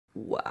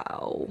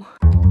Wauw.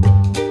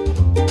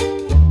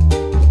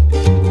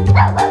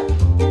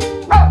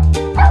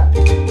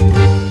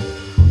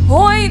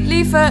 Hoi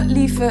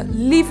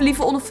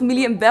lieve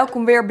OnneFamilie en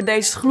welkom weer bij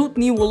deze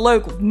gloednieuwe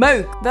Leuk of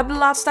Meuk. We hebben de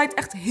laatste tijd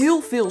echt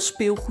heel veel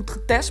speelgoed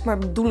getest, maar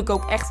dat bedoel ik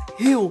ook echt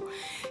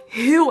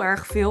heel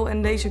erg veel.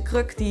 En deze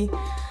kruk die...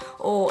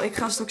 Oh, ik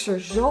ga straks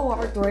er zo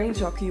hard doorheen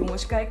zakken,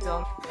 jongens. Kijk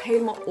dan.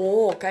 Helemaal...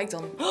 Oh, kijk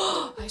dan. Oh,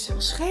 hij is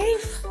helemaal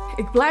scheef.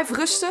 Ik blijf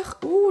rustig.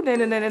 Oeh, nee.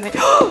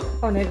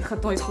 Oh nee, dat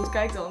gaat nooit goed.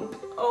 Kijk dan.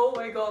 Oh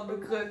my god, mijn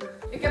kruk.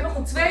 Ik heb nog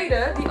een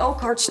tweede die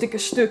ook hartstikke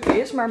stuk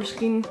is. Maar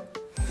misschien...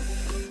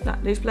 Nou,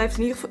 deze blijft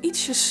in ieder geval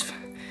ietsjes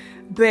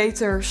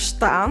beter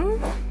staan.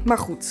 Maar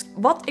goed,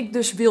 wat ik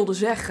dus wilde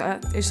zeggen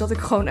is dat ik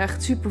gewoon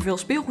echt superveel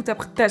speelgoed heb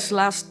getest de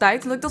laatste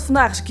tijd. En dat ik dat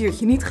vandaag eens een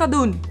keertje niet ga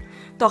doen.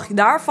 Dacht je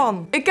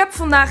daarvan? Ik heb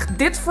vandaag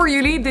dit voor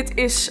jullie. Dit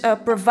is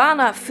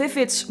Pravana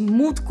Vivids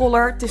Mood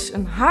Color. Het is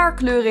een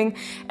haarkleuring.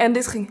 En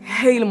dit ging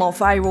helemaal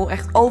viral.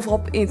 Echt overal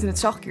op internet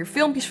zag ik hier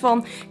filmpjes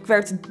van. Ik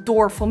werd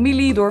door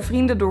familie, door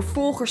vrienden, door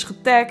volgers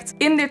getagd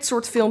in dit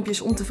soort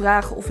filmpjes om te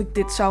vragen of ik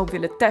dit zou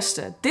willen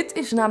testen. Dit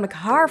is namelijk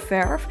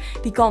haarverf.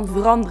 Die kan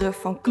veranderen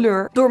van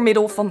kleur door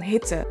middel van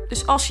hitte.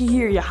 Dus als je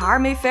hier je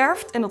haar mee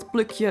verft en dat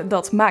plukje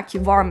dat maak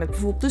je warm met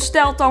bijvoorbeeld een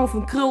stijltang of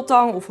een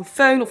krultang of een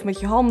föhn of met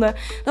je handen,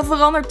 dan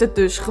verandert het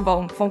dus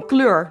gewoon van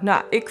kleur.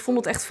 Nou, ik vond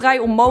het echt vrij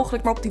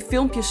onmogelijk, maar op die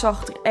filmpjes zag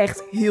het er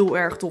echt heel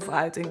erg tof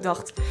uit. En ik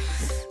dacht,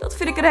 dat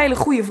vind ik een hele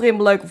goede voor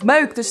in Leuk of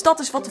Meuk. Dus dat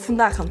is wat we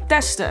vandaag gaan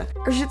testen.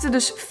 Er zitten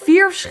dus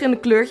 4 verschillende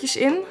kleurtjes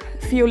in.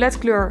 Violet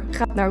kleur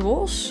gaat naar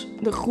roze.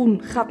 De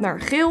groen gaat naar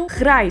geel.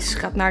 Grijs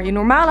gaat naar je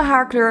normale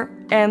haarkleur.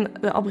 En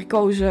de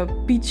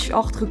abrikozen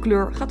peach-achtige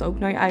kleur gaat ook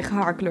naar je eigen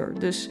haarkleur.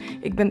 Dus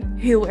ik ben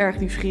heel erg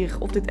nieuwsgierig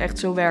of dit echt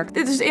zo werkt.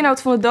 Dit is de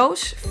inhoud van de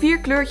doos. 4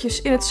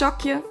 kleurtjes in het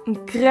zakje.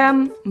 Een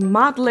crème,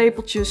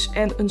 maatlepeltjes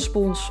en een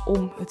spons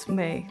om het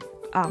mee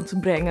aan te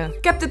brengen.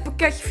 Ik heb dit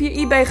pakketje via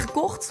eBay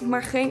gekocht,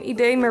 maar geen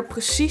idee meer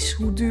precies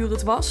hoe duur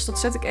het was. Dat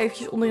zet ik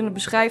eventjes onder in de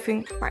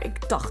beschrijving. Maar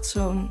ik dacht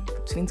zo'n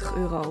 20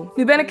 euro.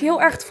 Nu ben ik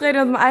heel erg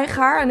tevreden met mijn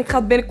eigen haar en ik ga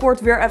het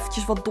binnenkort weer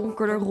eventjes wat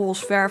donkerder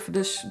roze verven.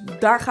 Dus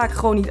daar ga ik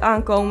gewoon niet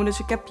aankomen. Dus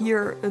ik heb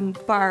hier een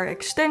paar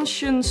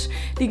extensions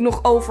die ik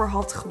nog over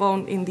had.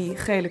 Gewoon in die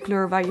gele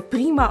kleur waar je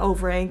prima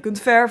overheen kunt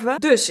verven.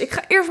 Dus ik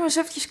ga eerst maar eens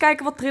eventjes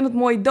kijken wat er in het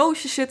mooie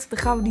doosje zit. Dan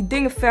gaan we die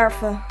dingen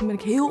verven. Dan ben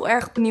ik heel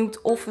erg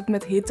benieuwd of het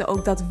met hitte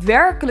ook daadwerkelijk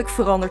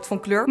verandert van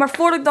kleur. Maar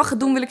voordat ik dat ga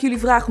doen wil ik jullie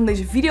vragen om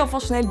deze video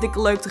vast een hele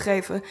dikke leuk te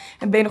geven.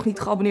 En ben je nog niet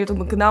geabonneerd op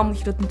mijn kanaal, moet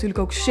je dat natuurlijk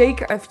ook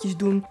zeker eventjes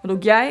doen. Want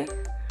ook jij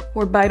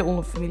hoort bij de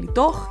OnneFamilie,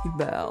 toch?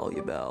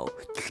 Jawel.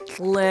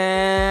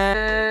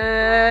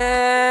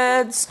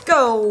 Let's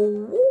go!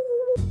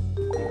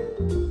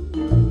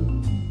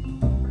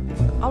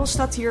 Alles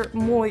staat hier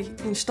mooi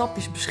in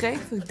stapjes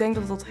beschreven. Dus ik denk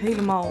dat dat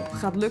helemaal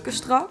gaat lukken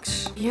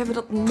straks. Hier hebben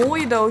we dat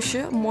mooie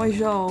doosje. Mooi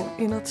zo.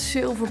 In dat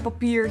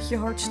zilverpapiertje.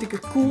 Hartstikke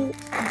cool.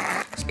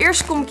 Dus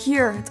eerst kom ik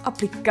hier het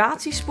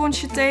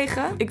applicatiesponsje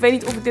tegen. Ik weet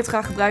niet of ik dit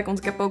ga gebruiken, want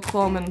ik heb ook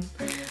gewoon mijn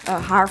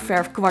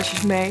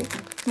haarverfkwastjes mee.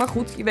 Maar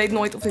goed, je weet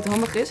nooit of dit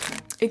handig is.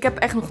 Ik heb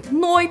echt nog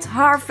nooit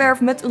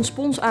haarverf met een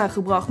spons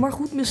aangebracht. Maar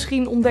goed,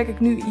 misschien ontdek ik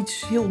nu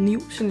iets heel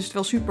nieuws. En is het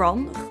wel super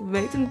handig. We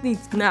weten het niet.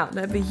 Nou, dan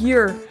hebben we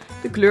hier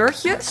de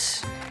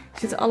kleurtjes. Die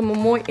zitten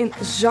allemaal mooi in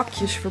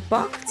zakjes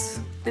verpakt.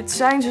 Dit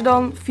zijn ze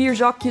dan. 4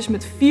 zakjes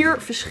met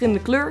 4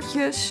 verschillende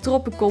kleurtjes.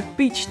 Tropical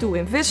Peach to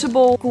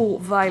Invisible.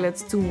 Cool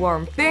Violet to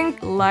Warm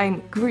Pink. Lime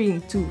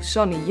Green to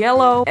Sunny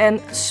Yellow. En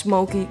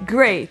Smoky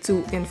Grey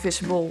to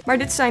Invisible. Maar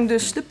dit zijn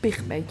dus de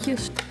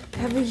pigmentjes.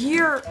 Hebben we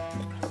hier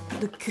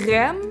de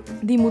crème.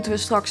 Die moeten we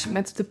straks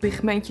met de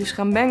pigmentjes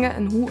gaan mengen.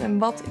 En hoe en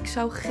wat, ik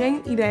zou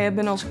geen idee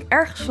hebben. En als ik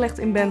ergens slecht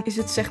in ben, is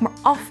het zeg maar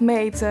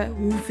afmeten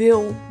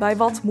hoeveel bij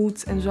wat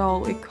moet en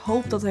zo. Ik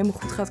hoop dat het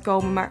helemaal goed gaat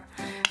komen, maar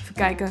even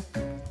kijken.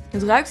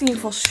 Het ruikt in ieder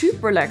geval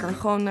super lekker.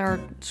 Gewoon naar een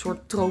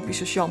soort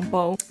tropische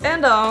shampoo.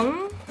 En dan...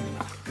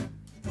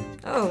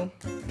 Oh,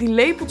 die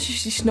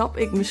lepeltjes die snap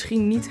ik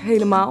misschien niet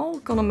helemaal.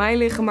 Kan aan mij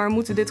liggen, maar we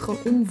moeten dit gewoon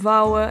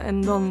omvouwen.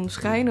 En dan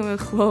schijnen we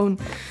gewoon...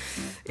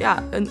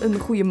 Ja, een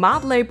goede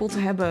maatlepel te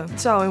hebben.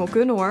 Het zou helemaal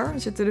kunnen hoor. Er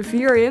zitten er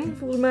 4 in,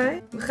 volgens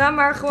mij. We gaan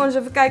maar gewoon eens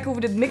even kijken hoe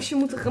we dit mixje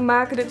moeten gaan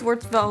maken. Dit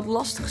wordt wel het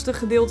lastigste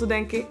gedeelte,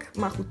 denk ik.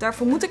 Maar goed,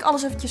 daarvoor moet ik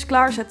alles eventjes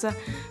klaarzetten.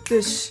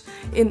 Dus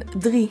in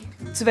 3,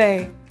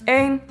 2,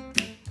 1...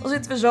 Dan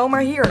zitten we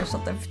zomaar hier. Is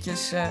dat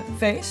eventjes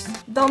feest.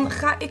 Dan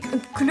ga ik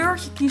een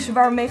kleurtje kiezen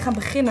waar we mee gaan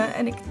beginnen.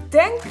 En ik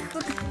denk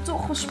dat ik het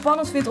toch wel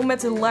spannend vind om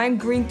met de Lime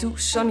Green to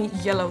Sunny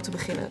Yellow te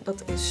beginnen.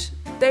 Dat is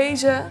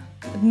deze.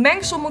 Het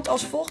mengsel moet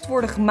als volgt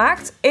worden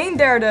gemaakt.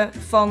 1/3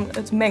 van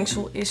het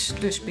mengsel is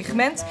dus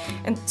pigment.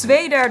 En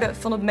 2/3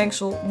 van het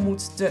mengsel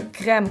moet de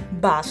crème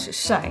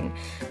basis zijn.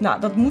 Nou,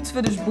 dat moeten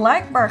we dus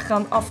blijkbaar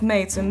gaan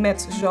afmeten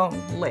met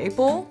zo'n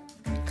lepel.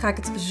 Ga ik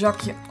het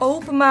zakje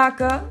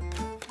openmaken.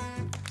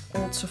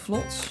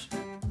 Vlots.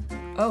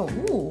 Oh,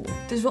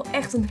 het is wel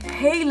echt een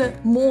hele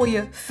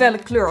mooie felle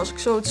kleur. Als ik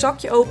zo het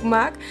zakje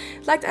openmaak,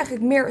 het lijkt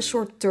eigenlijk meer een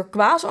soort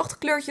turquoise-achtig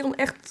kleurtje dan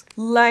echt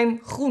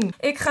lijmgroen.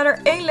 Ik ga er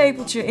 1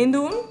 lepeltje in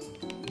doen.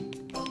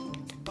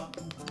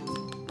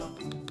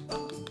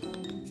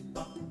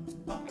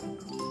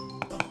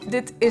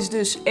 Dit is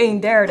dus 1/3.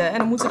 En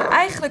dan moeten er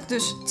eigenlijk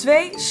dus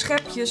 2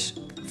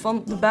 schepjes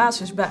van de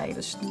basis bij.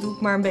 Dus dat doe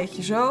ik maar een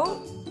beetje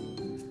zo.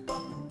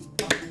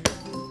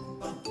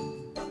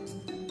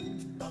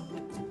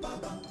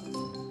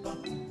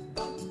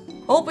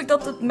 Hoop ik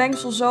dat het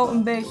mengsel zo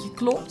een beetje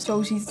klopt.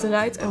 Zo ziet het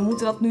eruit. En we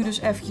moeten dat nu dus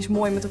eventjes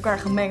mooi met elkaar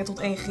gaan mengen tot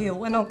één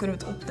geheel. En dan kunnen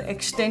we het op de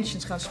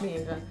extensions gaan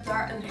smeren.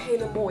 Daar een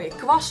hele mooie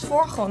kwast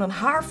voor. Gewoon een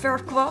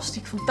haarverfkwast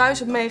die ik van thuis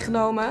heb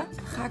meegenomen.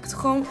 Dan ga ik het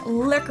gewoon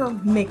lekker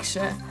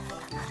mixen.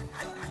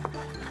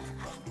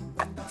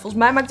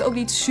 Volgens mij maakt het ook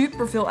niet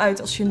super veel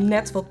uit als je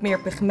net wat meer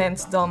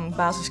pigment dan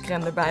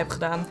basiscrème erbij hebt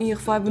gedaan. In ieder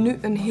geval hebben we nu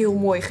een heel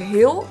mooi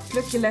geheel. Het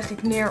plukje leg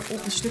ik neer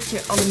op een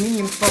stukje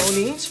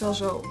aluminiumfolie. Het is wel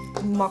zo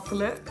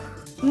makkelijk.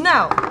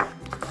 Nou,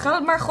 we gaan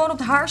het maar gewoon op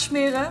het haar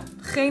smeren.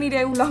 Geen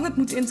idee hoe lang het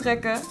moet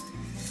intrekken.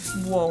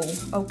 Wow,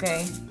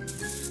 oké.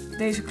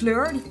 Deze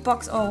kleur die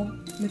pakt al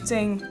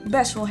meteen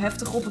best wel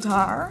heftig op het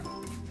haar.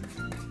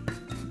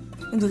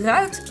 Het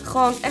ruikt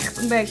gewoon echt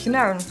een beetje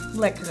naar een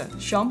lekkere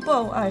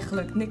shampoo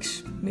eigenlijk.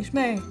 Niks mis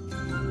mee.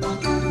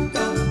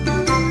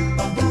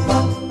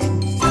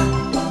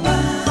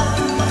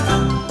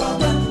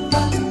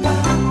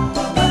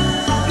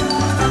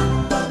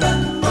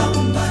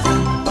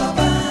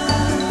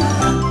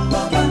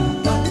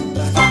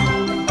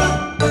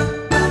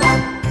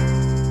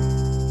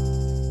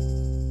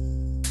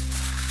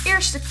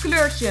 Eerste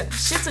kleurtje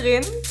zit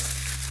erin.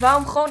 Wou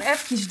hem gewoon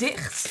eventjes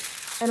dicht.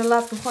 En dan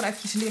laat ik hem gewoon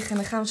eventjes liggen. En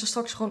dan gaan we ze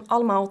straks gewoon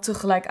allemaal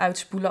tegelijk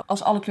uitspoelen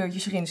als alle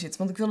kleurtjes erin zitten.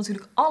 Want ik wil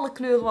natuurlijk alle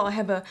kleuren wel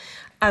hebben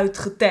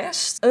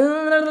uitgetest.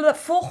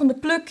 Volgende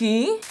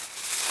plukkie.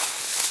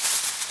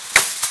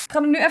 Ik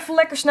ga er nu even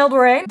lekker snel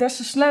doorheen. Des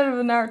te sneller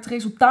we naar het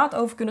resultaat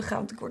over kunnen gaan.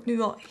 Want ik word nu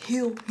wel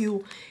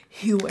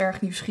heel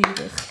erg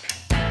nieuwsgierig.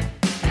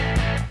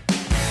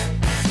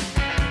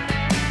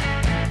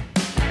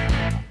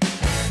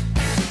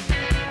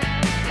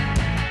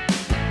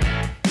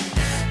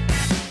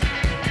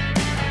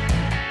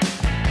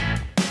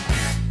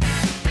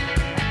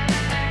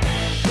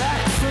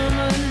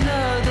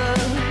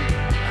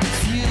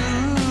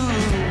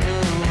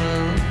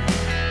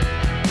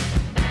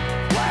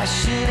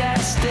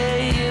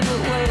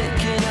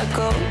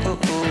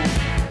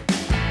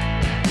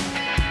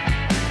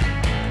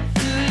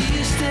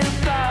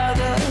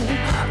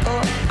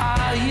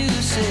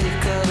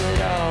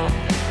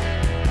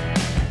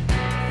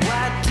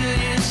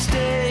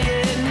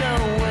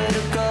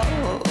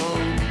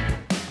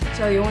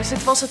 Zo jongens,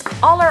 dit was het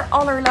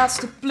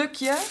allerlaatste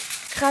plukje.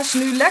 Ik ga ze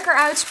nu lekker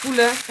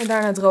uitspoelen en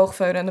daarna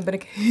droogveulen. En dan ben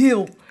ik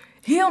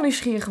heel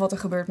nieuwsgierig wat er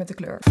gebeurt met de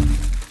kleur.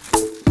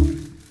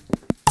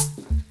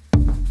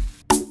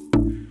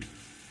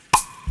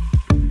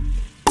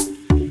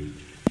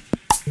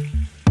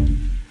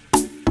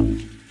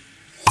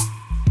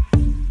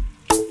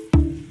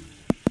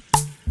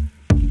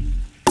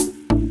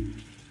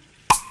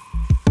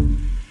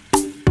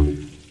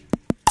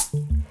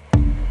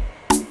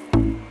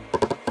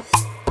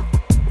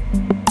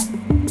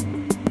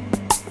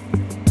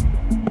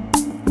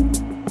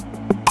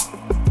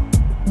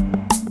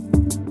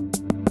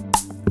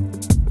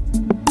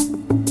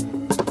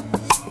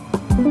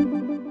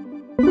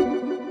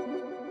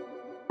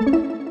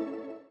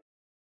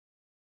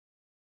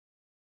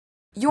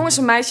 Jongens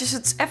en meisjes,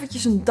 het is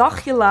eventjes een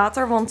dagje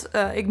later, want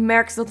ik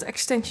merkte dat de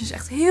extensions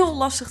echt heel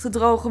lastig te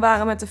drogen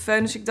waren met de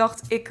föhn. Dus ik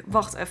dacht, ik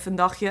wacht even een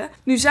dagje.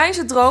 Nu zijn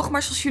ze droog,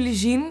 maar zoals jullie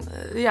zien,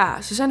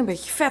 ja, ze zijn een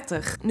beetje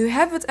vettig. Nu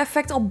hebben we het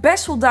effect al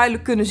best wel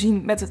duidelijk kunnen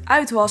zien met het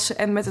uitwassen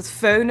en met het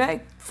föhnen.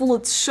 Ik vond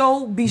het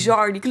zo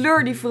bizar. Die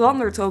kleur die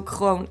verandert ook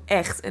gewoon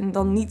echt. En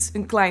dan niet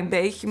een klein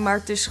beetje, maar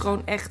het is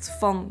gewoon echt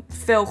van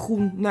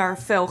felgroen naar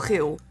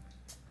felgeel.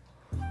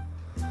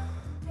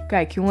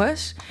 Kijk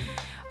jongens.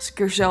 Als ik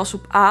er zelfs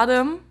op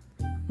adem,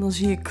 dan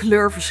zie je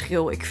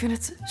kleurverschil. Ik vind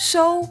het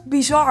zo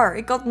bizar.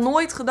 Ik had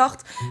nooit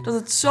gedacht dat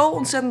het zo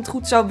ontzettend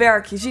goed zou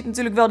werken. Je ziet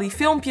natuurlijk wel die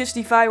filmpjes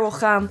die viral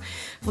gaan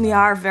van die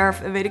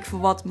haarverf en weet ik veel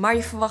wat. Maar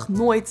je verwacht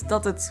nooit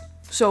dat het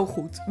zo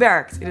goed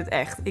werkt in het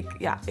echt.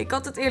 Ik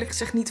had het eerlijk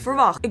gezegd niet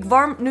verwacht. Ik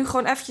warm nu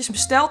gewoon eventjes mijn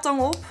steltang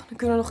op. Dan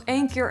kunnen we nog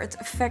één keer het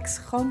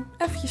effect gewoon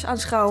eventjes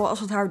aanschouwen als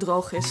het haar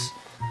droog is.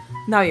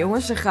 Nou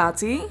jongens, daar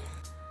gaat-ie.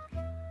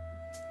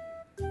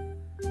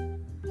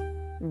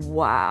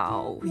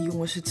 Wauw,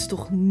 jongens, het is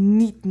toch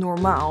niet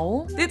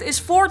normaal. Dit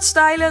is voor het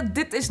stylen,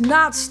 dit is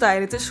na het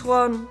stylen. Het is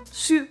gewoon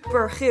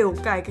super geel.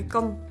 Kijk, ik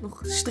kan nog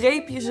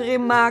streepjes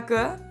erin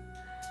maken.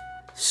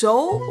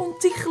 Zo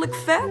ontiegelijk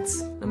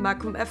vet. Dan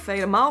maken we hem even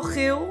helemaal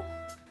geel.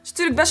 Het is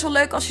natuurlijk best wel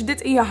leuk als je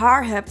dit in je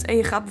haar hebt en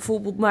je gaat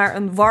bijvoorbeeld naar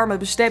een warme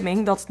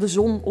bestemming, dat de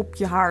zon op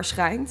je haar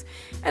schijnt.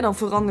 En dan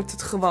verandert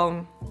het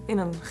gewoon in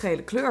een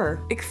gele kleur.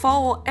 Ik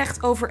val wel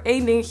echt over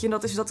één dingetje en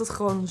dat is dat het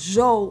gewoon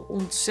zo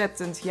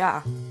ontzettend,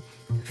 ja,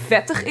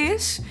 vettig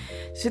is.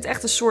 Er zit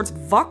echt een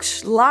soort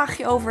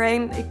waxlaagje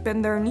overheen. Ik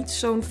ben daar niet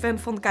zo'n fan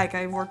van. Kijk,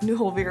 hij wordt nu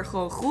alweer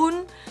gewoon groen.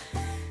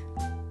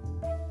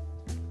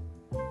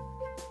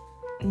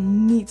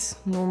 Niet niet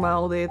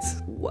normaal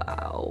dit.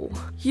 Wauw.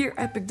 Hier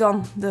heb ik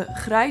dan de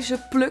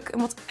grijze pluk. En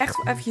wat echt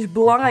wel eventjes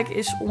belangrijk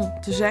is om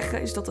te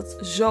zeggen, is dat het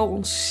zo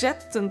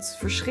ontzettend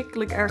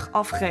verschrikkelijk erg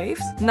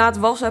afgeeft. Na het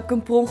wassen heb ik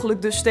hem per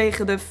ongeluk dus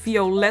tegen de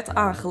violet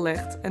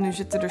aangelegd. En nu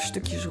zitten er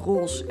stukjes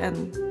roze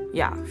en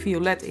ja,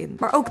 violet in.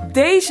 Maar ook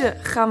deze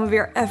gaan we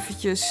weer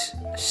eventjes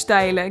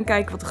stylen en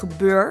kijken wat er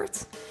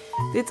gebeurt.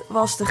 Dit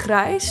was de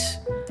grijs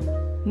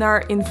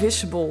naar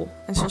Invisible.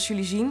 En zoals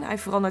jullie zien, hij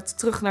verandert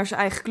terug naar zijn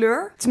eigen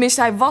kleur.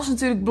 Tenminste, hij was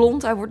natuurlijk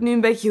blond. Hij wordt nu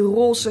een beetje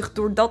rozig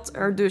doordat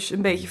er dus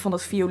een beetje van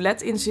dat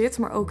violet in zit.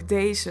 Maar ook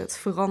deze, het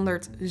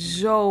verandert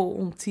zo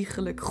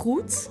ontiegelijk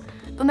goed.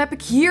 Dan heb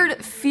ik hier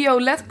de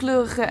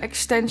violetkleurige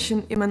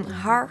extension in mijn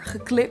haar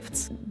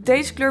geklipt.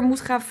 Deze kleur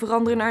moet gaan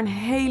veranderen naar een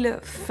hele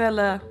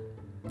felle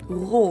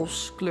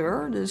roze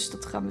kleur. Dus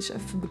dat gaan we eens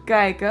even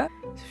bekijken.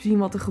 Even zien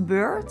wat er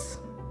gebeurt.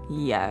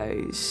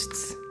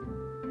 Juist.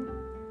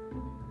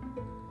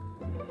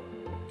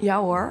 Ja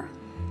hoor.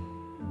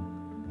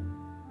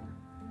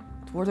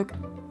 Het wordt ook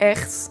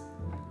echt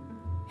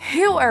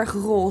heel erg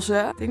roze.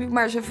 Ik denk dat ik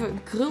maar eens even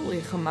een krul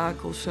in ga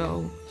maken of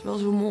zo. Dat is wel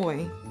zo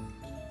mooi.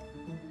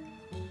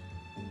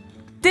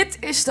 Dit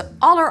is de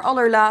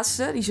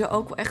allerlaatste. Die zou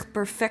ook wel echt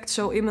perfect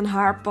zo in mijn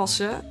haar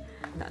passen.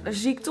 Nou, daar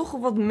zie ik toch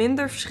wel wat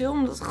minder verschil,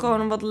 omdat het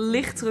gewoon een wat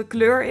lichtere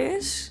kleur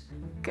is.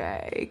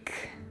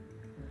 Kijk.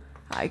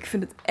 Nou, ik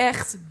vind het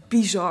echt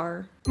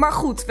bizar. Maar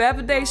goed, we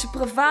hebben deze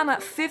Pravana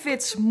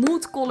Vivids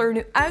Mood Color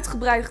nu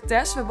uitgebreid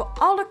getest. We hebben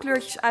alle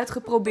kleurtjes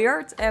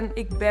uitgeprobeerd en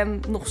ik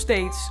ben nog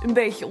steeds een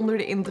beetje onder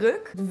de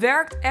indruk. Het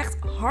werkt echt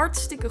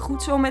hartstikke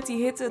goed zo met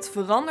die hitte. Het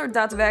verandert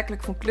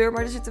daadwerkelijk van kleur,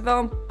 maar er zitten wel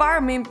een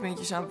paar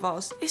minpuntjes aan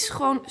vast. Het is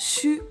gewoon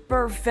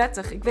super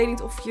vettig. Ik weet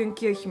niet of je een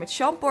keertje met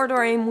shampoo er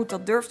doorheen moet.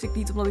 Dat durfde ik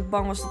niet, omdat ik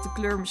bang was dat de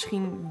kleur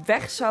misschien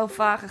weg zou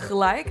vagen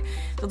gelijk.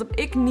 Dat heb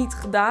ik niet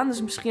gedaan,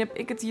 dus misschien heb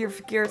ik het hier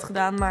verkeerd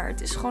gedaan. Maar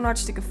het is gewoon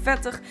hartstikke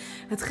vettig.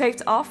 Het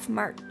geeft af,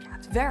 maar ja,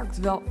 het werkt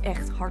wel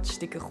echt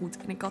hartstikke goed.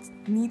 En ik had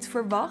niet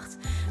verwacht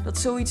dat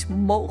zoiets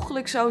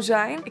mogelijk zou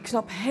zijn. Ik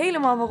snap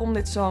helemaal waarom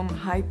dit zo'n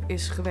hype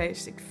is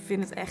geweest. Ik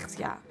vind het echt,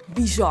 ja,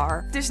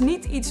 bizar. Het is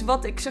niet iets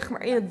wat ik zeg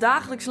maar in het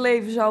dagelijks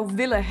leven zou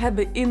willen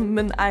hebben in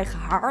mijn eigen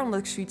haar. Omdat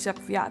ik zoiets heb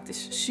van ja, het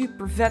is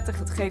super vettig,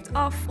 het geeft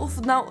af. Of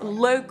het nou een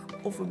leuk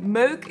of een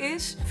meuk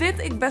is, vind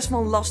ik best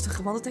wel lastig.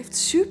 Want het heeft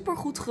super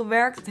goed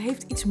gewerkt. Het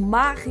heeft iets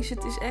magisch.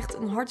 Het is echt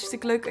een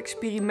hartstikke leuk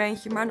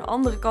experimentje. Maar aan de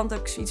andere kant heb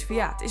ik zoiets van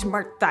ja, het is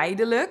maar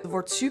tijdelijk. Het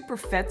wordt super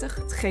vettig.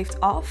 Het geeft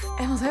af.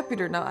 En wat heb je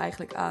er nou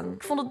eigenlijk aan?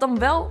 Ik vond het dan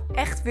wel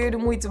echt weer de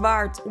moeite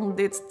waard om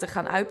dit te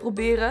gaan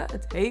uitproberen.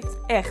 Het heeft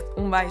echt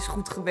onwijs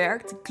goed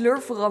gewerkt. De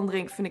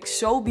kleurverandering vind ik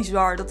zo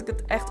bizar dat ik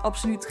het echt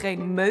absoluut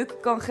geen meuk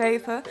kan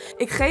geven.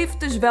 Ik geef het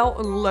dus wel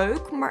een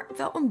leuk, maar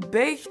wel een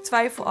beetje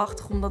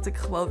twijfelachtig. Omdat ik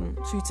gewoon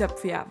zoiets heb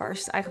van ja, waar is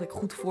het eigenlijk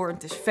goed voor?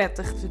 Het is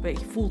vettig. Het is een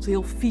beetje, voelt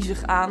heel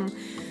viezig aan.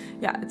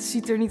 Ja, het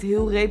ziet er niet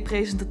heel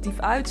representatief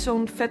uit,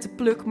 zo'n vette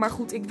pluk. Maar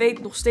goed, ik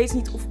weet nog steeds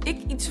niet of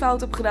ik iets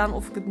fout heb gedaan,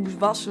 of ik het moest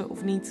wassen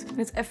of niet. En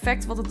het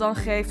effect wat het dan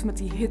geeft met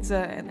die hitte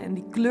en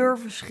die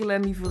kleurverschillen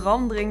en die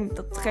verandering,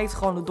 dat geeft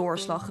gewoon de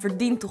doorslag. Het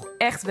verdient toch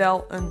echt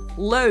wel een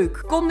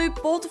leuk. Kom nu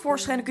poll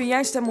tevoorschijn, dan kun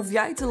jij stemmen of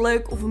jij het een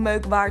leuk of een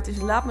meuk waard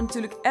is. Laat me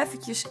natuurlijk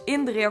eventjes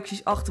in de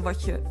reacties achter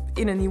wat je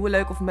in een nieuwe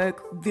leuk of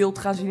meuk wilt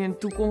gaan zien in de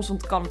toekomst.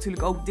 Want het kan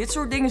natuurlijk ook dit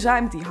soort dingen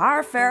zijn met die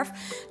haarverf.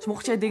 Dus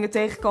mocht jij dingen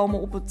tegenkomen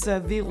op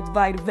het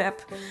wereldwijde web,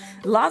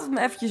 laat het me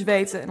eventjes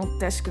weten en dan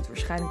test ik het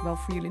waarschijnlijk wel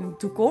voor jullie in de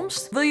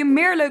toekomst. Wil je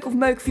meer leuk of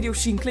meuk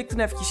video's zien? Klik dan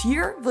eventjes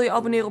hier. Wil je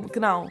abonneren op mijn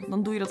kanaal?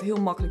 Dan doe je dat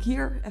heel makkelijk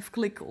hier. Even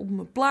klikken op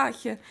mijn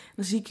plaatje.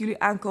 Dan zie ik jullie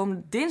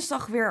aankomende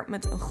dinsdag weer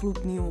met een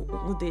gloednieuw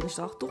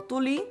OnneDinsdag. Toch,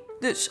 Dolly?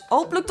 Dus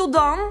hopelijk tot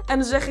dan. En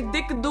dan zeg ik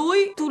dikke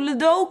doei.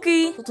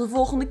 Toedeledokie. Tot de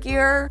volgende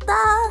keer.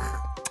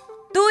 Dag.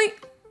 Doei.